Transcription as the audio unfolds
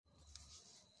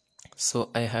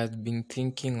So I had been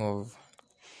thinking of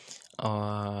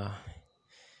our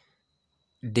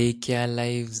daycare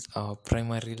lives, our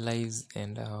primary lives,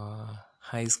 and our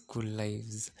high school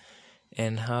lives,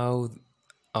 and how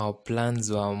our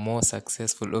plans were more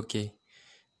successful. Okay,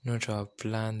 not our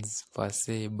plans per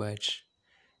se, but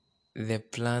the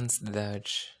plans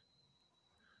that,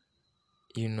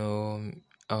 you know,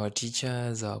 our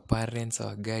teachers, our parents,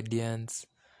 our guardians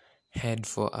had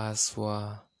for us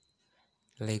were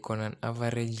like on an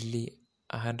averagely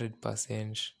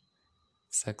 100%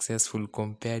 successful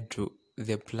compared to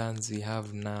the plans we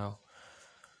have now,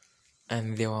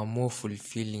 and they were more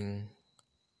fulfilling.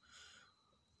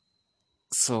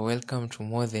 So welcome to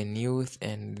More Than Youth,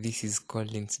 and this is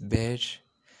Collins Bet.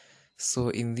 So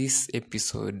in this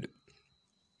episode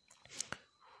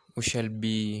we shall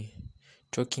be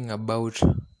talking about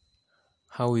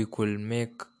how we could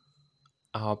make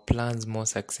our plans more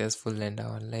successful and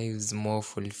our lives more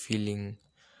fulfilling,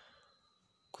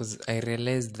 because I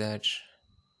realized that,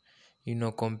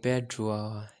 compared to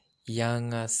our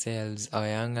younger selves, our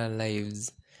younger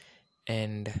lives,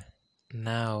 and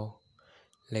now,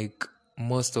 like,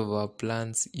 most of our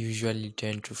plans usually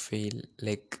tend to fail.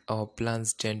 Like, our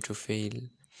plans tend to fail.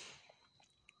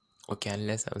 Okay,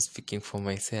 unless I'm speaking for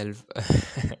myself.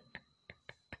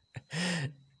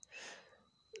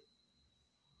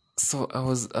 So I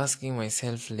was asking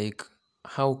myself, like,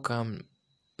 how come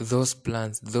those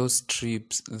plans, those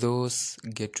trips, those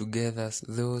get togethers,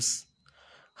 those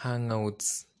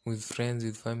hangouts with friends,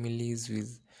 with families,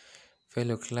 with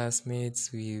fellow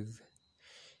classmates, with,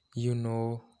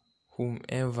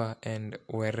 whomever and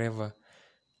wherever,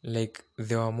 like,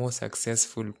 they were more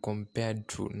successful compared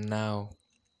to now,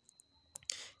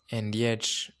 and yet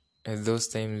at those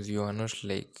times you are not,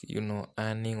 like,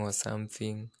 earning or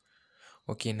something.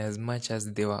 Okay, in as much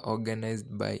as they were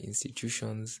organized by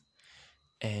institutions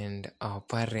and our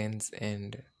parents,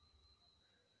 and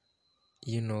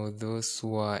those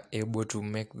who are able to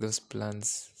make those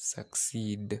plans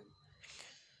succeed.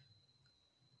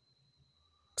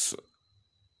 So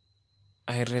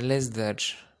I realized that,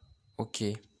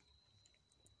 okay,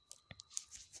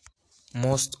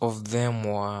 most of them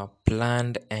were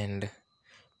planned and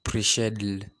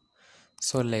pre-scheduled.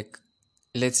 So, like,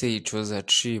 let's say it was a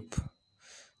trip,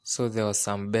 so there was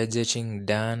some budgeting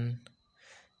done,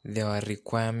 there were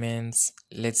requirements.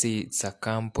 Let's say it's a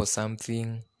camp or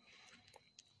something,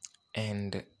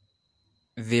 and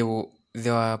there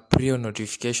were prior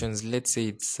notifications. Let's say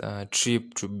it's a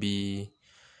trip to be,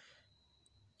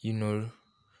 you know,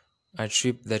 a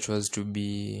trip that was to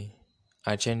be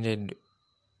attended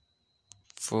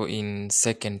for in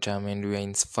second term, and we are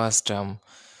in first term.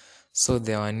 So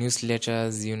there were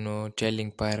newsletters,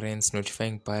 telling parents,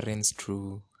 notifying parents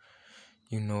to,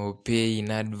 pay in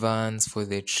advance for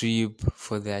the trip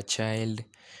for their child,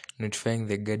 notifying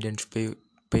the guardian to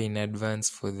pay in advance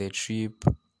for the trip.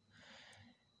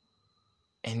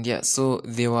 And yeah, so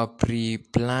they were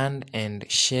pre-planned and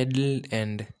scheduled,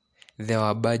 and there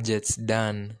were budgets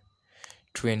done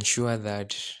to ensure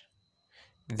that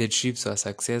the trips were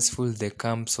successful, the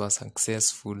camps were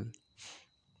successful.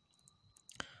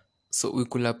 So we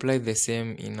could apply the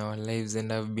same in our lives,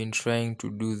 and I've been trying to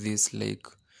do this, like,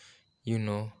 you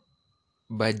know,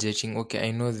 budgeting. Okay,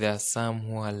 I know there are some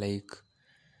who are, like,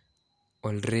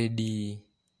 already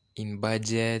in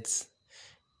budgets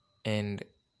and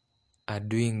are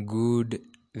doing good.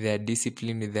 They are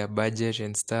disciplined with their budget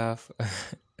and stuff.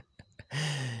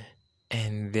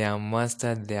 And they are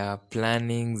mastered their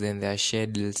plannings and their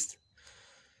schedules.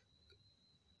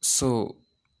 So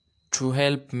to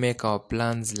help make our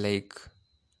plans, like,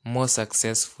 more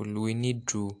successful, we need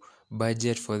to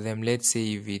budget for them. Let's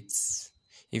say if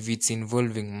it's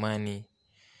involving money,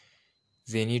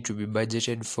 they need to be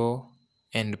budgeted for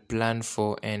and planned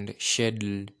for and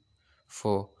scheduled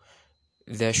for.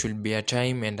 There should be a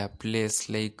time and a place.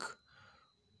 Like,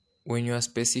 when you are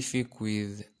specific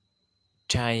with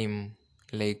time,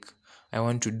 like, I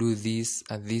want to do this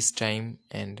at this time,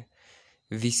 and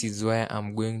this is where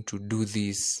I'm going to do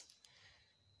this.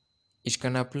 It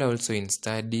can apply also in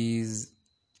studies,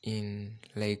 in,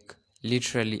 like,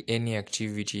 literally any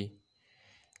activity.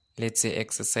 Let's say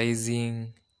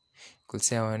exercising. Could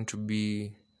say I want to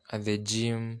be at the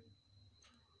gym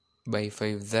by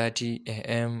 5:30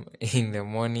 a.m. in the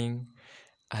morning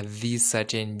at this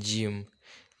certain gym.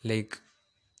 Like,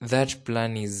 that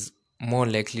plan is more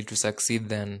likely to succeed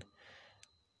than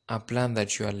a plan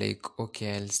that you are like,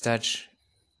 okay, I'll start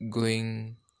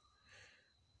going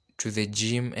to the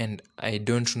gym and I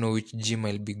don't know which gym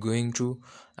I'll be going to.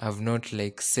 I've not,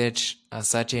 like, set a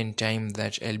certain time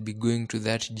that I'll be going to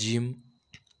that gym.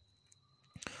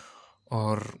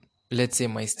 Or let's say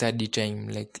my study time,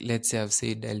 like let's say I've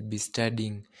said I'll be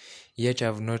studying, yet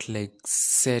I've not like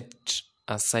set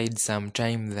aside some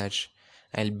time that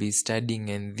I'll be studying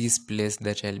and this place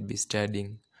that I'll be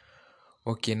studying.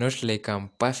 Okay, not like I'm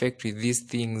perfect with these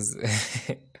things,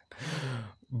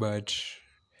 but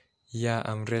yeah,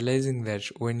 I'm realizing that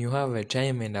when you have a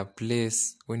time and a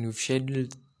place, when you've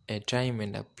scheduled a time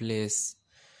and a place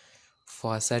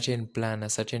for a certain plan, a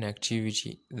certain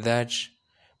activity, that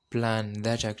plan,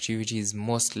 that activity is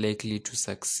most likely to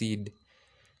succeed.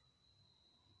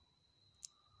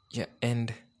 Yeah,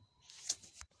 and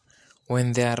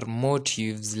when there are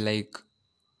motives like,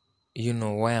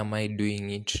 why am I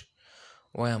doing it?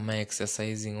 Why am I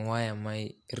exercising? Why am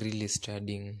I really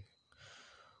studying?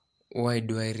 Why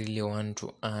do I really want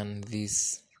to earn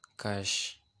this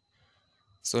cash?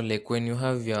 So, like, when you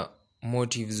have your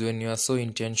motives, when you are so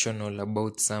intentional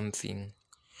about something,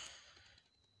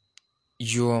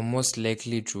 you are most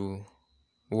likely to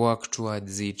work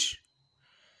towards it.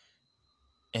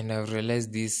 And I've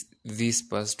realized this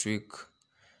past week,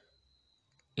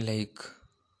 like,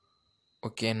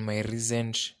 okay, in my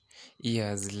recent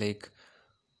years, like,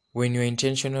 when you're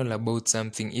intentional about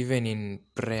something, even in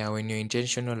prayer, when you're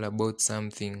intentional about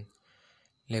something,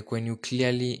 like when you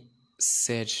clearly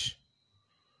set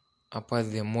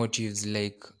apart the motives,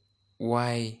 like,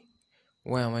 why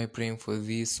why am I praying for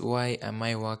this, why am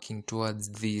I working towards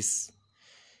this,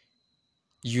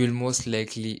 you'll most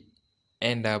likely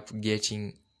end up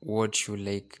getting what you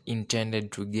like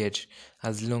intended to get,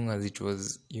 as long as it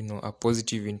was a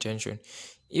positive intention.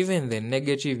 Even the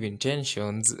negative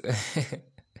intentions,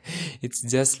 it's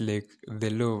just like the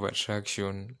law of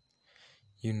attraction.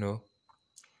 you know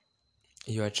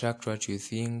you attract what you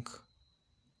think,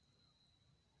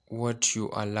 what you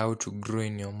allow to grow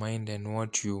in your mind, and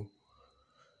what you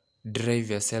drive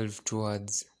yourself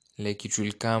towards. Like, it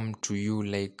will come to you,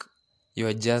 like you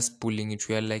are just pulling it.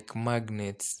 We are like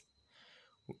magnets.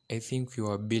 I think we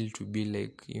were built to be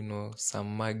like,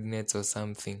 some magnets or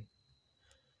something.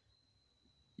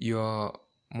 You're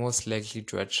most likely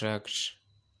to attract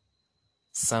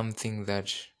something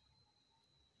that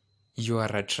you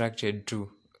are attracted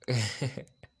to.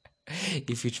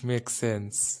 If it makes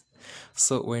sense.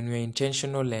 So when we're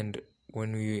intentional, and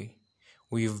when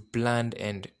we've planned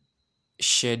and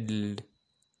scheduled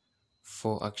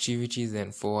for activities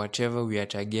and for whatever we are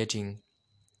targeting,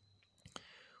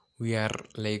 we are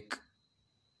like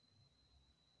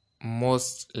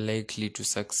most likely to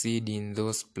succeed in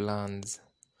those plans.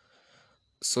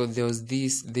 So there's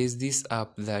this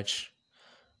app that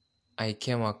I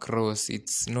came across.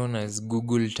 It's known as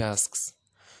Google Tasks.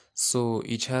 So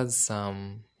it has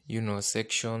some,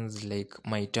 sections like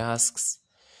my tasks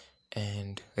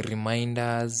and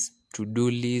reminders,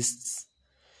 to-do lists,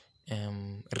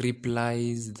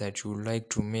 replies that you would like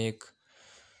to make.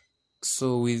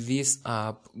 So with this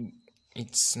app,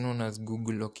 it's known as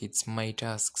Google. Okay, it's my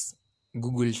tasks,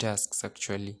 Google Tasks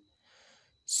actually.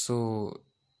 So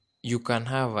you can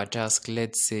have a task,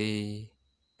 let's say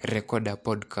record a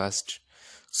podcast.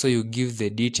 So you give the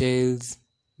details,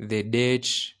 the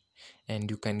date, and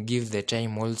you can give the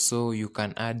time also. You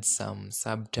can add some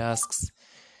subtasks.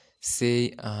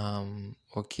 Say,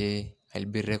 okay, I'll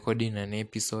be recording an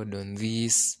episode on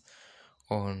this,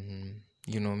 on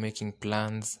making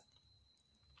plans.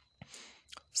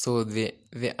 So the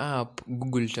app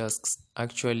Google Tasks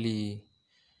actually,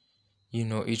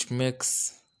 it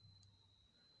makes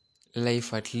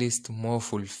life at least more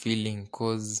fulfilling,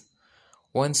 because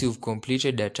once you've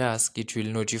completed a task, it will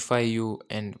notify you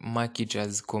and mark it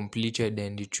as completed,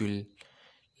 and it will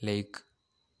like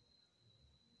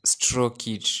stroke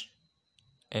it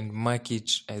and mark it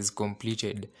as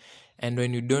completed. And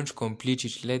when you don't complete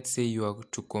it, let's say you are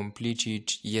to complete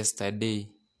it yesterday,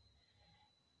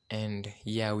 and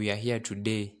yeah, we are here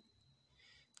today,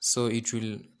 so it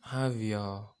will have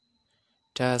your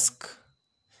task,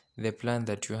 the plan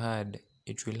that you had,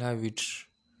 it will have it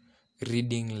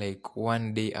reading like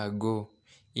 1 day ago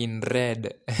in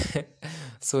red.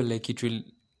 So like it will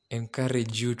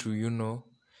encourage you to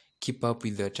keep up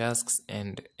with your tasks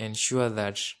and ensure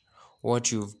that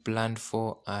what you've planned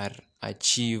for are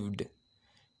achieved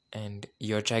and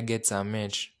your targets are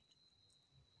met.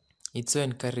 It's so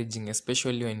encouraging,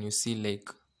 especially when you see like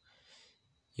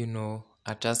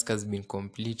a task has been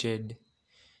completed,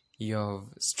 you've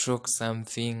struck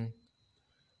something,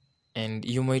 and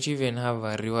you might even have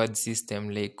a reward system.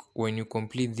 Like when you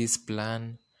complete this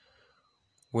plan,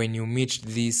 when you meet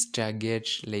this target,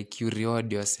 like you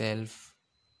reward yourself.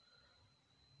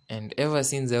 And ever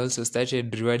since, I also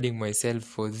started rewarding myself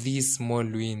for these small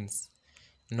wins,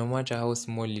 no matter how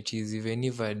small it is. Even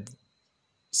if I'd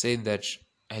say that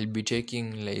I'll be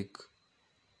taking like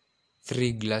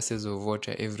 3 glasses of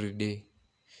water every day,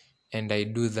 and I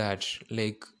do that.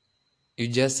 Like, you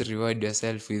just reward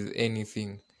yourself with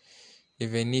anything,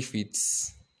 even if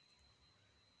it's,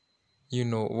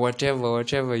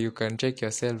 whatever you can take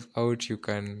yourself out, you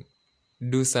can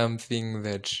do something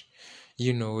that,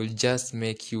 will just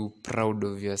make you proud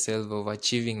of yourself, of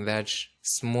achieving that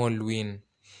small win.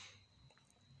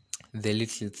 The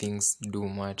little things do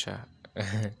matter.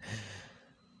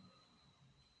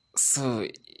 So,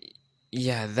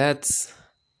 yeah, that's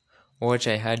what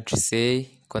I had to say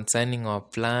concerning our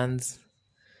plans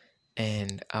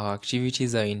and our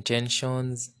activities, our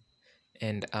intentions,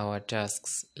 and our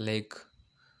tasks. Like,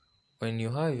 when you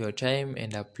have your time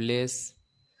and a place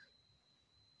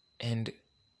and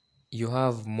you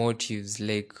have motives,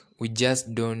 like, we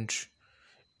just don't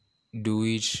do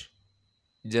it,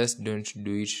 just don't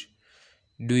do it.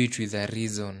 Do it with a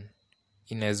reason.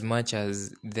 In as much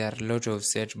as there are a lot of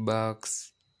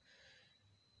setbacks,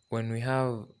 when we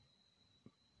have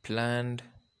planned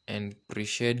and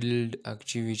pre-scheduled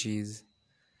activities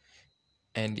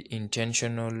and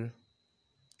intentional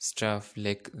stuff,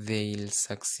 like, they'll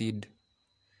succeed.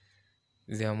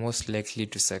 They are most likely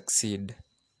to succeed.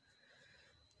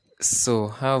 So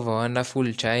have a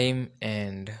wonderful time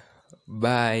and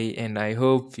bye. And I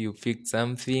hope you picked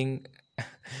something.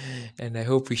 And I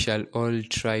hope we shall all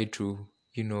try to,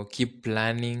 keep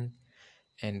planning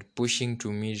and pushing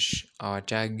to meet our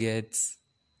targets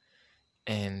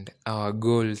and our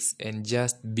goals, and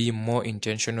just be more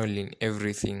intentional in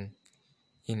everything.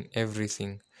 In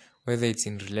everything. Whether it's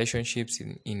in relationships,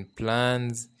 in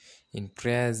plans, in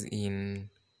prayers, in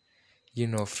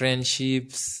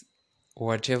friendships,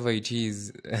 whatever it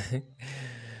is.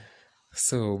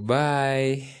 So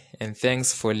bye, and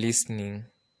thanks for listening.